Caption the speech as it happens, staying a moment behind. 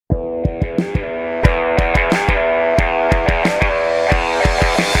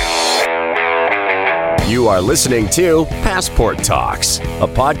You are listening to Passport Talks, a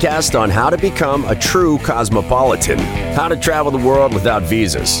podcast on how to become a true cosmopolitan, how to travel the world without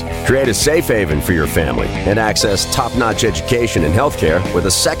visas, create a safe haven for your family, and access top-notch education and healthcare with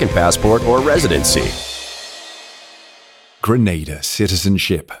a second passport or residency. Grenada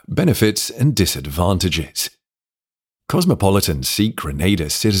citizenship, benefits and disadvantages. Cosmopolitans seek Grenada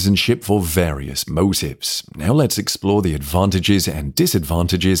citizenship for various motives. Now let's explore the advantages and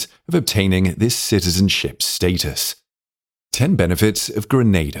disadvantages of obtaining this citizenship status. 10 benefits of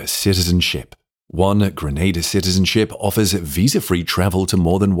Grenada citizenship. 1. Grenada citizenship offers visa-free travel to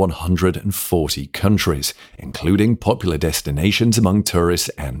more than 140 countries, including popular destinations among tourists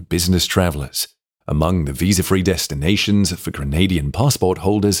and business travelers. Among the visa-free destinations for Grenadian passport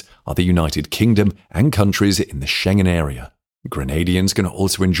holders are the United Kingdom and countries in the Schengen area. Grenadians can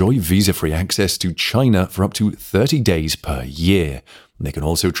also enjoy visa-free access to China for up to 30 days per year. They can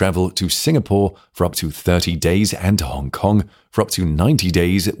also travel to Singapore for up to 30 days and to Hong Kong for up to 90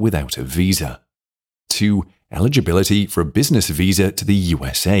 days without a visa. 2. Eligibility for a business visa to the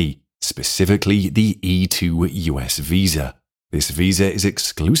USA, specifically the E2 US visa. This visa is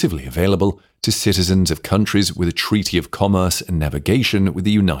exclusively available to citizens of countries with a treaty of commerce and navigation with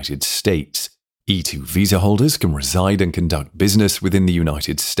the United States. E2 visa holders can reside and conduct business within the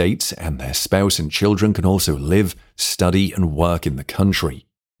United States, and their spouse and children can also live, study, and work in the country.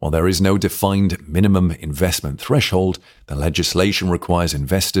 While there is no defined minimum investment threshold, the legislation requires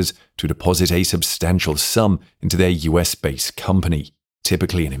investors to deposit a substantial sum into their US-based company.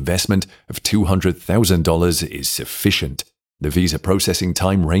 Typically, an investment of $200,000 is sufficient. The visa processing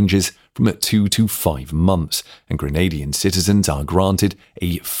time ranges from 2 to 5 months, and Grenadian citizens are granted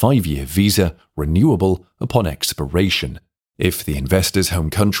a 5-year visa renewable upon expiration. If the investor's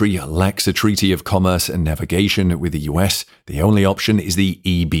home country lacks a treaty of commerce and navigation with the US, the only option is the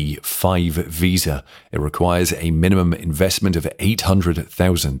EB-5 visa. It requires a minimum investment of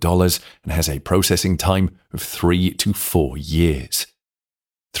 $800,000 and has a processing time of 3 to 4 years.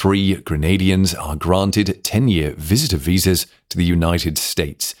 3. Grenadians are granted 10-year visitor visas to the United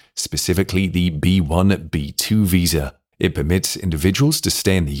States, specifically the B1, B2 visa. It permits individuals to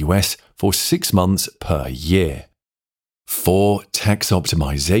stay in the US for 6 months per year. 4. Tax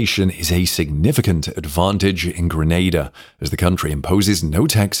optimization is a significant advantage in Grenada, as the country imposes no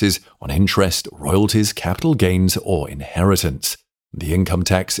taxes on interest, royalties, capital gains, or inheritance. The income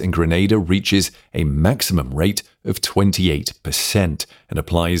tax in Grenada reaches a maximum rate of 28% and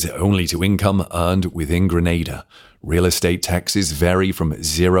applies only to income earned within Grenada. Real estate taxes vary from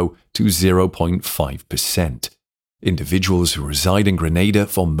 0 to 0.5%. Individuals who reside in Grenada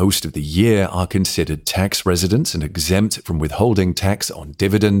for most of the year are considered tax residents and exempt from withholding tax on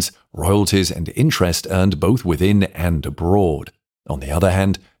dividends, royalties, and interest earned both within and abroad. On the other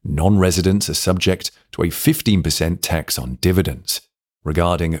hand, non-residents are subject to a 15% tax on dividends.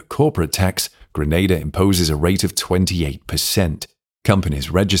 Regarding corporate tax, Grenada imposes a rate of 28%. Companies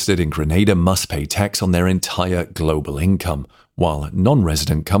registered in Grenada must pay tax on their entire global income, while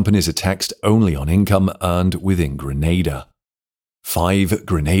non-resident companies are taxed only on income earned within Grenada. 5.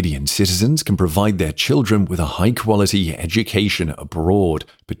 Grenadian citizens can provide their children with a high-quality education abroad,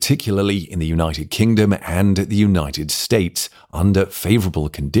 particularly in the United Kingdom and the United States, under favorable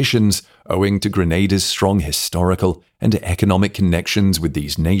conditions owing to Grenada's strong historical and economic connections with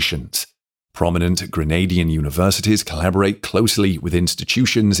these nations. Prominent Grenadian universities collaborate closely with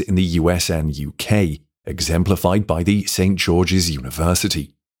institutions in the US and UK, exemplified by the St. George's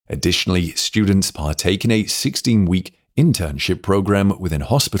University. Additionally, students partake in a 16-week internship program within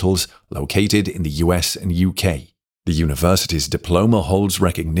hospitals located in the US and UK. The university's diploma holds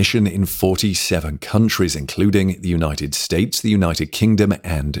recognition in 47 countries, including the United States, the United Kingdom,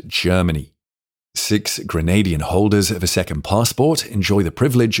 and Germany. 6. Grenadian holders of a second passport enjoy the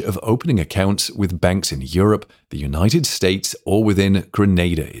privilege of opening accounts with banks in Europe, the United States, or within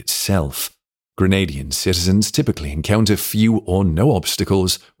Grenada itself. Grenadian citizens typically encounter few or no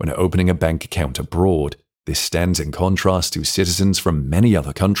obstacles when opening a bank account abroad. This stands in contrast to citizens from many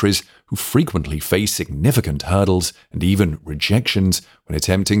other countries who frequently face significant hurdles and even rejections when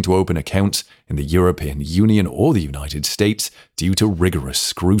attempting to open accounts in the European Union or the United States due to rigorous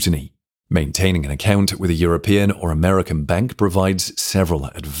scrutiny. Maintaining an account with a European or American bank provides several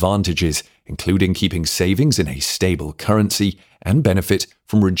advantages, including keeping savings in a stable currency and benefit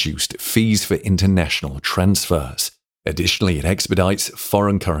from reduced fees for international transfers. Additionally, it expedites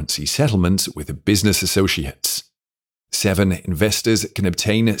foreign currency settlements with business associates. 7. Investors can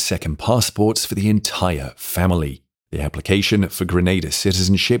obtain second passports for the entire family. The application for Grenada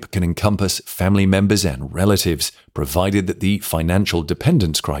citizenship can encompass family members and relatives, provided that the financial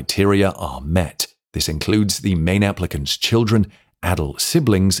dependence criteria are met. This includes the main applicant's children, adult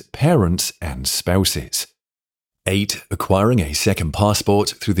siblings, parents, and spouses. 8. Acquiring a second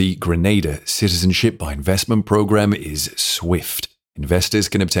passport through the Grenada Citizenship by Investment Program is swift. Investors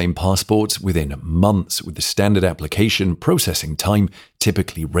can obtain passports within months, with the standard application processing time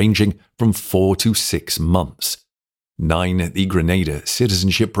typically ranging from 4 to 6 months. 9. The Grenada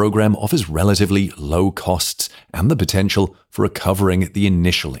Citizenship Program offers relatively low costs and the potential for recovering the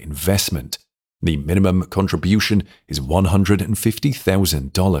initial investment. The minimum contribution is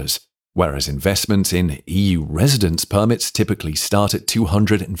 $150,000, whereas investments in EU residence permits typically start at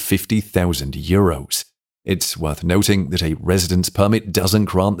 €250,000. It's worth noting that a residence permit doesn't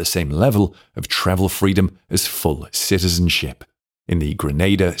grant the same level of travel freedom as full citizenship. In the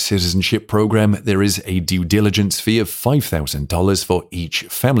Grenada Citizenship Program, there is a due diligence fee of $5,000 for each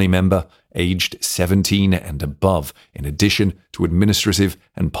family member aged 17 and above, in addition to administrative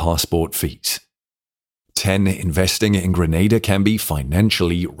and passport fees. 10. Investing in Grenada can be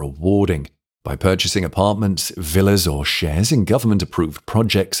financially rewarding. By purchasing apartments, villas, or shares in government-approved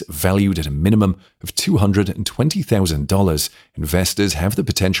projects valued at a minimum of $220,000, investors have the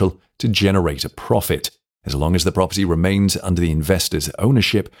potential to generate a profit. As long as the property remains under the investor's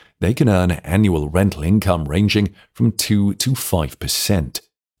ownership, they can earn annual rental income ranging from 2 to 5%.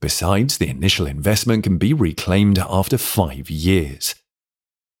 Besides, the initial investment can be reclaimed after 5 years.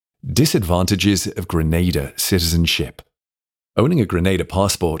 Disadvantages of Grenada citizenship. Owning a Grenada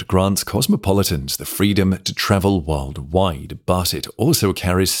passport grants cosmopolitans the freedom to travel worldwide, but it also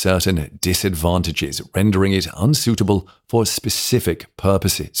carries certain disadvantages, rendering it unsuitable for specific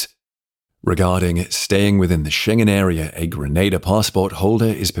purposes. Regarding staying within the Schengen area, a Grenada passport holder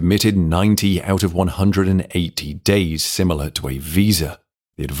is permitted 90 out of 180 days, similar to a visa.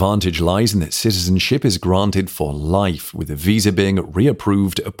 The advantage lies in that citizenship is granted for life, with the visa being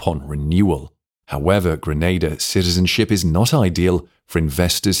reapproved upon renewal. However, Grenada citizenship is not ideal for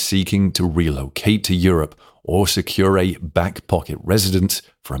investors seeking to relocate to Europe or secure a back-pocket residence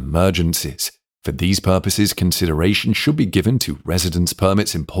for emergencies. For these purposes, consideration should be given to residence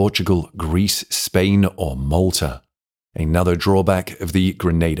permits in Portugal, Greece, Spain, or Malta. Another drawback of the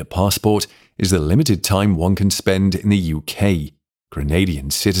Grenada passport is the limited time one can spend in the UK.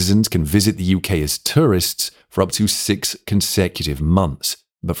 Grenadian citizens can visit the UK as tourists for up to 6 consecutive months,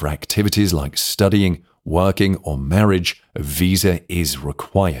 but for activities like studying, working, or marriage, a visa is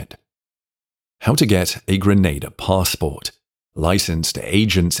required. How to get a Grenada passport. Licensed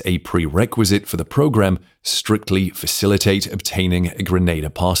agents, a prerequisite for the program, strictly facilitate obtaining a Grenada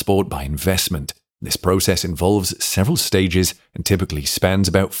passport by investment. This process involves several stages and typically spans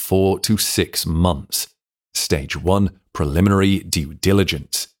about 4 to 6 months. Stage 1. Preliminary due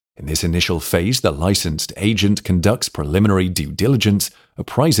diligence. In this initial phase, the licensed agent conducts preliminary due diligence,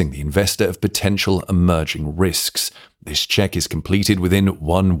 apprising the investor of potential emerging risks. This check is completed within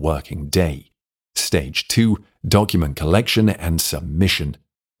 1 working day. Stage 2. Document collection and submission.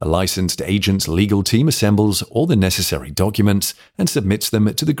 A licensed agent's legal team assembles all the necessary documents and submits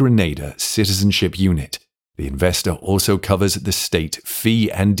them to the Grenada Citizenship Unit. The investor also covers the state fee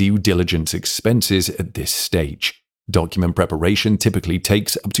and due diligence expenses at this stage. Document preparation typically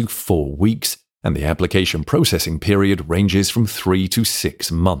takes up to 4 weeks, and the application processing period ranges from 3 to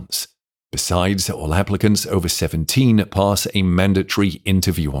 6 months. Besides, all applicants over 17 pass a mandatory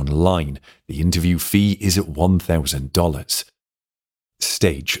interview online. The interview fee is at $1,000.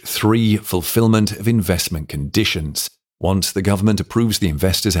 Stage 3. Fulfillment of investment conditions. Once the government approves the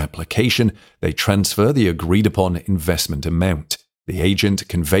investor's application, they transfer the agreed-upon investment amount. The agent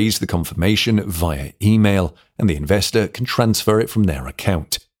conveys the confirmation via email, and the investor can transfer it from their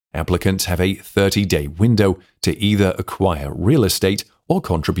account. Applicants have a 30-day window to either acquire real estate or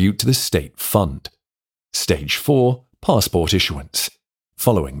contribute to the state fund. Stage 4. Passport issuance.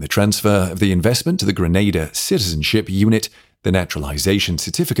 Following the transfer of the investment to the Grenada Citizenship Unit, the naturalization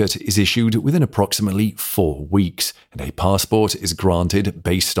certificate is issued within approximately 4 weeks, and a passport is granted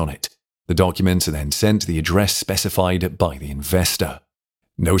based on it. The documents are then sent to the address specified by the investor.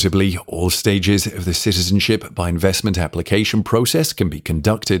 Notably, all stages of the citizenship by investment application process can be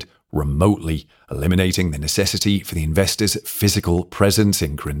conducted remotely, eliminating the necessity for the investor's physical presence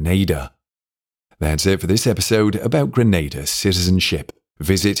in Grenada. That's it for this episode about Grenada citizenship.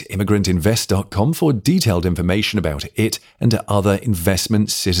 Visit immigrantinvest.com for detailed information about it and other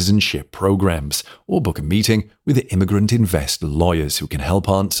investment citizenship programs, or book a meeting with Immigrant Invest lawyers who can help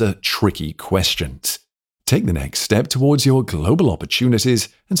answer tricky questions. Take the next step towards your global opportunities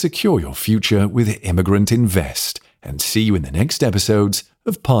and secure your future with Immigrant Invest. And see you in the next episodes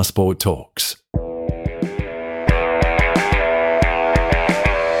of Passport Talks.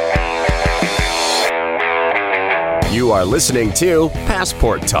 You are listening to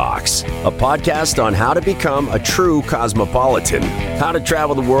Passport Talks, a podcast on how to become a true cosmopolitan, how to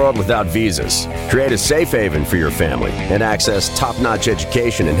travel the world without visas, create a safe haven for your family, and access top-notch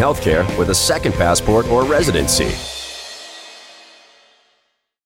education and healthcare with a second passport or residency.